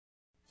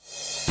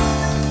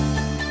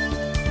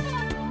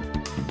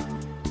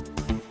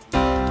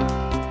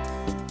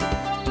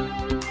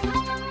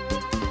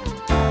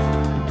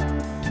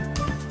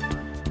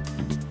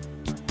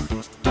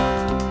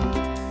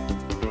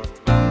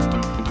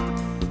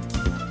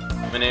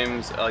My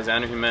name's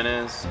Alexander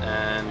Jimenez,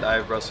 and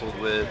I've wrestled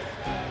with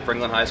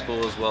Franklin High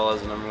School as well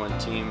as the #1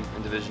 team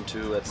in Division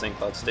II at St.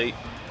 Cloud State.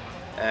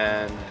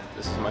 And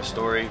this is my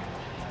story.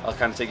 I'll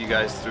kind of take you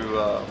guys through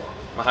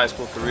my high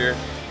school career.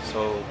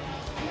 So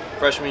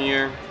freshman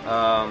year,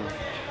 I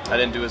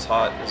didn't do as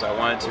hot as I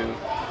wanted to,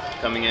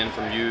 coming in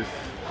from youth,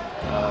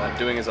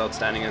 doing as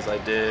outstanding as I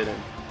did.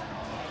 And,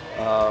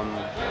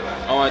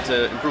 I wanted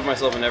to improve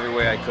myself in every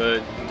way I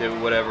could, do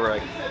whatever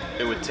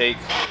it would take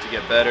to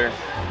get better,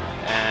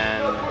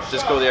 and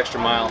just go the extra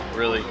mile,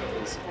 really.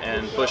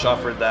 And Push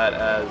offered that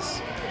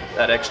as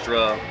that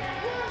extra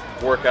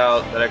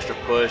workout, that extra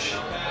push,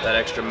 that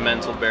extra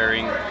mental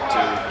bearing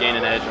to gain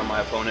an edge on my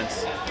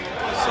opponents.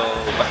 So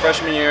my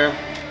freshman year,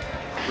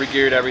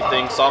 re-geared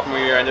everything. Sophomore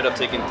year, I ended up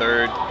taking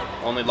third.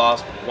 Only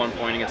lost 1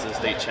 point against the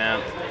state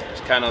champ.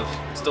 It's kind of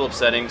still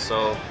upsetting,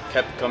 so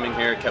kept coming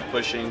here, kept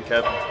pushing,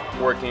 kept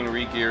working,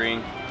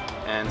 re-gearing,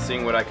 and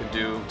seeing what I could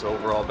do to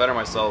overall better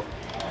myself.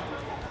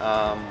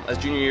 As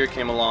junior year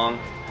came along,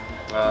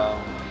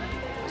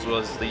 this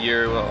was the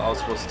year I was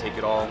supposed to take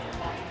it all.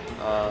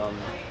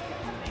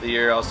 The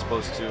year I was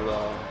supposed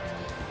to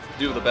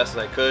do the best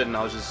that I could, and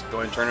I was just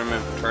going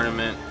tournament for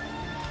tournament,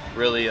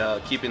 really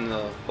keeping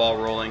the ball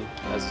rolling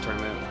as a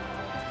tournament.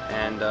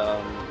 And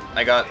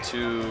I got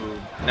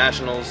to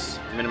nationals,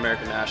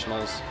 Mid-American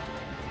Nationals,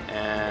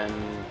 and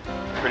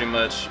pretty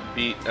much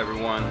beat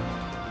everyone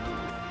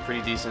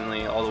pretty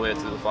decently all the way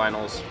to the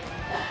finals.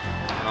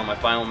 And on my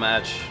final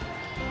match,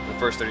 the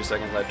first 30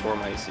 seconds, I tore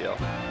my ACL.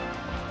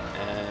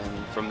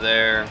 And from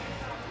there,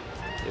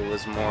 it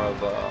was more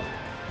of a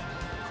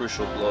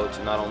crucial blow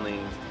to not only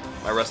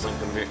my wrestling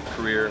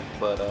career,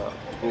 but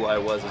who I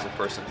was as a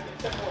person.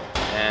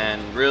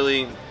 And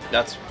really,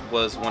 that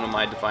was one of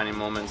my defining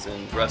moments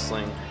in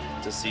wrestling,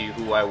 to see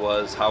who I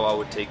was, how I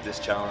would take this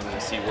challenge,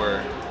 and see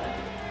where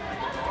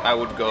I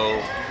would go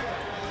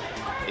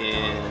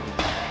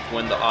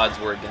when the odds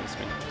were against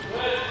me.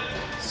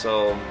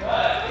 So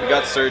we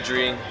got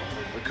surgery.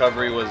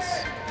 Recovery was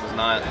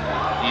not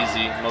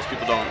easy. Most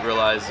people don't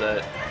realize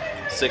that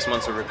 6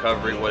 months of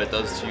recovery, what it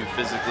does to you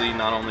physically,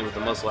 not only with the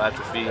muscle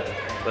atrophy,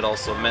 but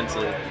also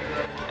mentally.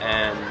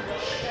 And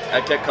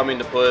I kept coming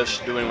to Push,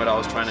 doing what I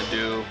was trying to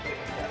do,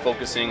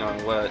 focusing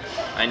on what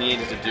I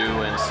needed to do,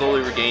 and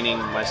slowly regaining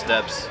my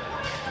steps.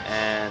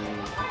 And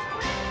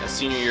as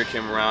senior year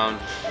came around,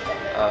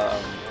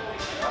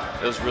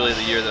 it was really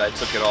the year that I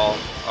took it all.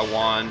 I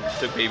won,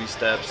 took baby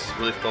steps,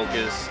 really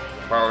focused,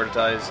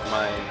 prioritized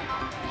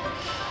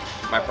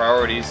my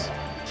priorities,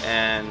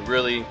 and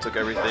really took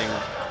everything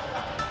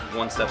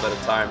one step at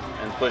a time.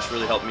 And Push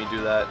really helped me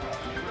do that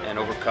and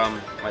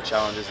overcome my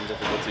challenges and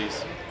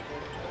difficulties.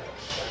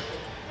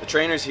 The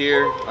trainers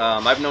here,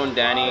 I've known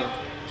Danny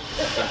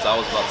since I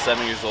was about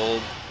 7 years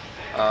old.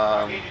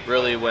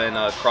 Really when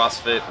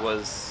CrossFit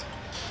was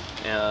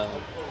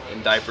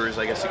in diapers,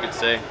 I guess you could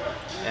say.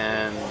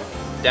 And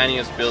Danny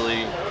has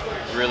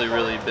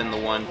really been the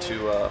one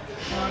to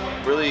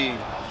really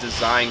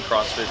design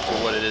CrossFit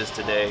to what it is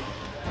today.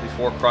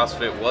 Before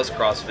CrossFit was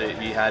CrossFit,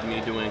 he had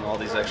me doing all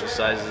these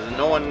exercises, and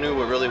no one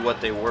knew really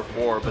what they were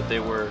for, but they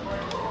were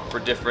for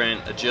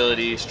different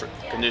agility,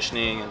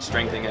 conditioning, and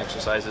strengthening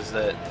exercises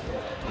that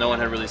no one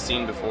had really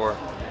seen before.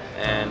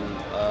 And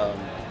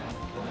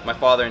my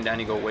father and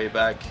Danny go way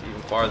back,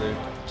 even farther,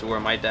 to where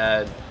my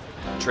dad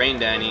trained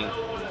Danny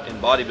in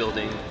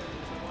bodybuilding,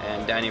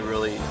 and Danny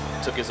really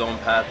took his own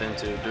path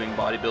into doing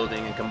bodybuilding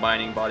and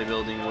combining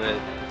bodybuilding with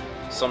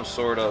some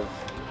sort of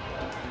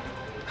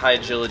high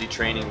agility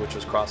training, which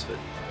was CrossFit.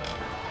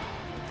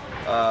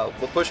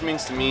 What Push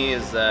means to me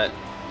is that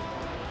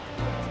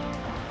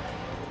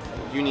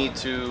you need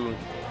to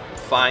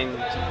find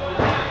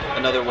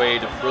another way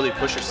to really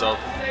push yourself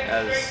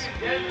as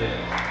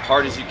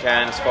hard as you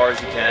can, as far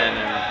as you can,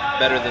 and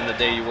better than the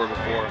day you were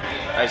before.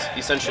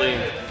 Essentially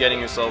getting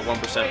yourself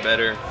 1%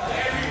 better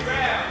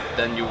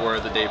than you were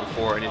the day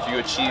before. And if you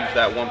achieve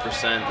that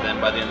 1%,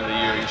 then by the end of the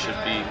year you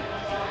should be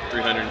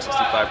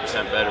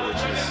 365% better, which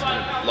is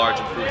a large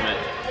improvement.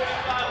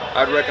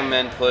 I'd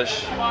recommend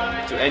Push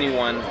to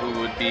anyone who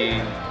would be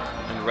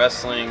in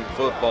wrestling,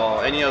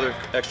 football, any other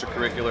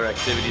extracurricular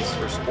activities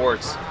for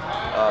sports.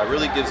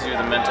 Really gives you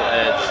the mental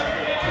edge.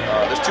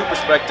 There's two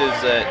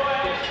perspectives that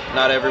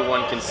not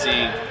everyone can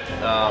see,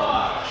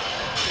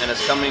 and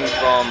it's coming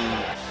from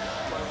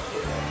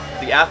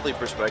the athlete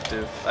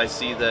perspective. I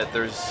see that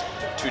there's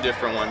two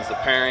different ones, the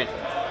parent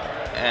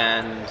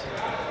and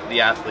the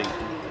athlete.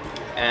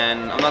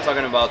 And I'm not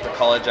talking about the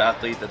college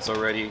athlete that's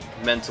already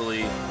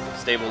mentally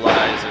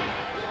stabilized and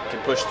can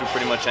push through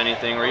pretty much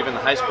anything, or even the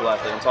high school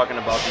athlete. I'm talking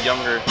about the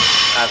younger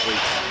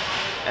athletes.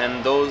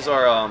 And those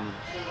are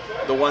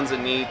the ones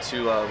that need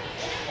to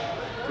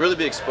really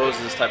be exposed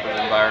to this type of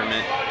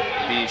environment,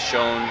 be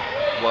shown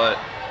what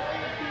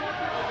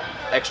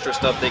extra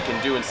stuff they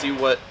can do, and see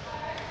what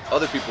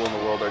other people in the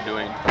world are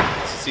doing.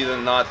 To see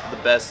them not the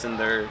best in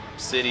their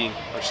city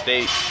or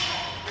state,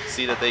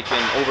 see that they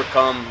can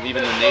overcome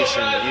even the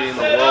nation, even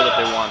the world if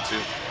they want to.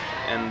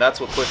 And that's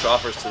what Push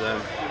offers to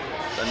them,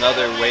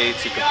 another way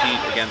to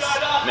compete against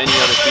many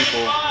other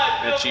people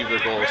and achieve their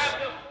goals.